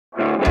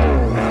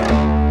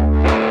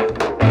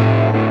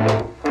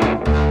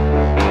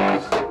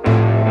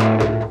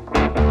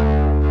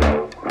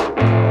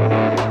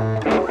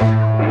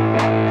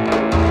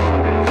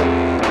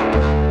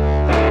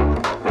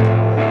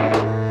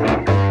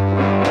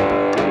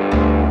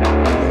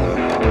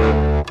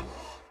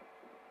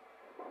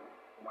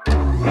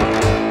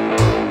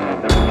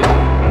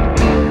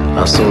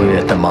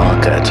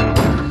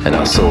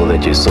I saw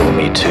that you saw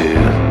me too.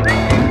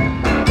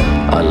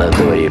 I love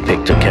the way you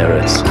picked your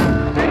carrots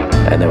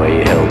and the way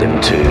you held him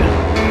too.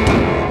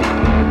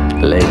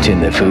 Late in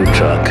the food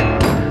truck,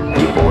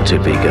 you bought a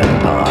vegan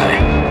pie,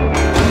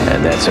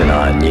 and that's when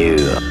I knew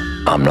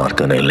I'm not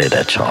gonna let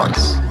a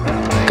chance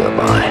go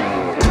by.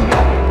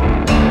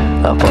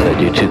 I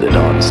followed you to the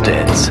dance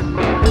tents.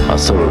 I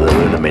saw the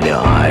rhythm in your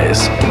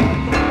eyes.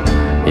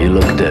 You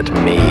looked at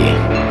me.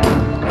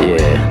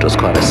 Yeah, it was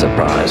quite a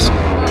surprise.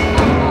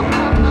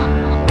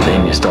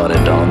 Then you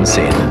started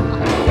dancing.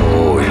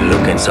 Oh, you're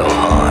looking so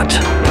hot.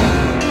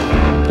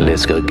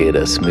 Let's go get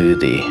a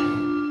smoothie.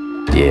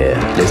 Yeah,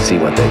 let's see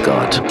what they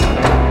got.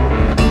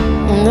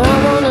 And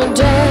I wanna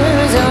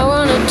dance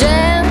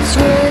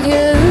with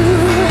you.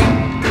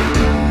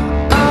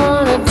 I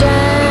wanna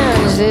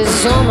dance, there's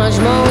so much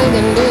more we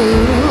can do.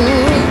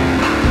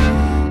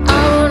 I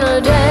wanna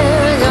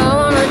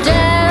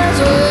dance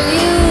with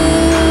you.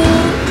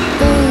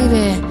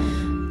 Baby,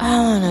 I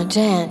wanna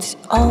dance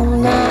all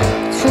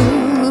night through.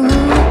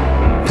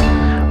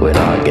 When I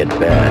get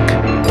back,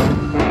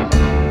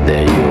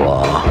 there you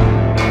are.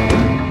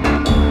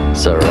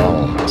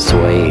 Sarong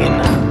swaying,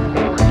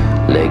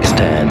 legs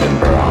tan and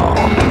brown.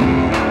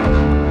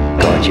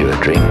 Got you a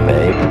drink,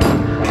 babe.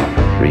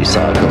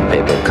 Recycled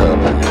paper cup,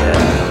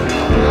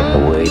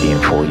 yeah. Waiting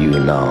for you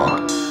now.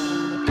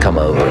 Come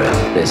over,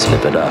 let's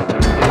slip it up.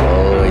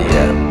 Oh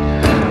yeah,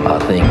 I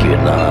think you're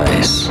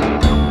nice.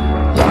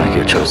 Like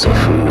your choice of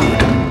food.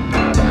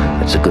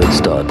 It's a good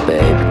start,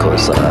 babe,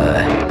 cause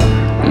I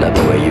love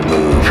the way you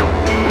move.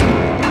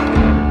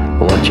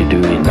 What you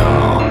doing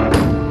now?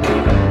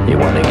 You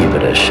wanna give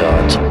it a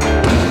shot?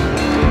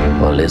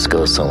 Well, let's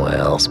go somewhere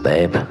else,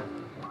 babe.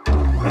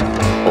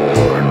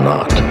 Or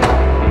not.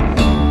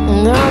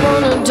 And I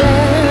wanna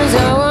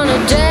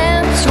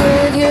dance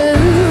with you.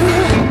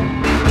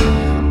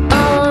 I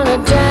wanna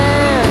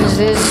dance,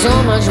 there's so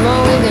much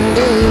more we can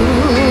do.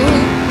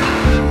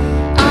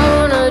 I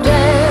wanna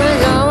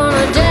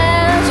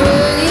dance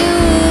with you.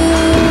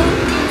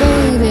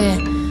 Baby,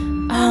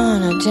 I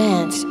wanna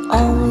dance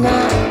all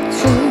night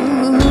through.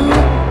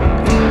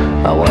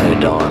 I wanna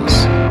dance.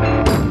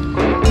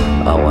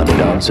 I wanna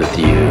dance with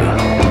you.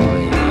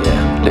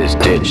 Let's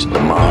ditch the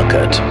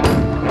market.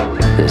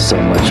 There's so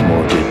much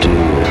more to do.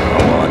 I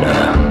wanna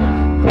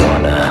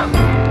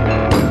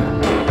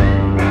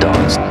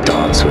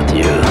dance with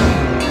you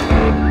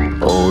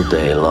all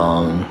day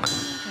long.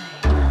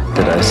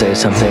 Did I say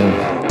something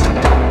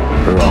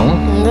wrong?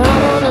 And I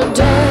wanna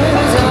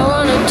dance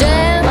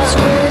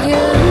with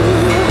you.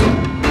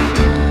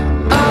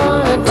 I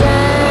wanna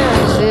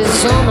dance, there's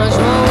so much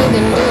more we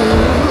can do.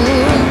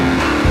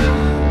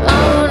 I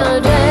wanna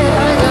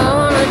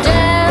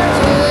dance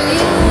with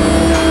you.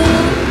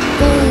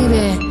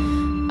 Baby,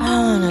 I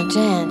wanna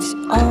dance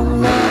all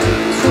night.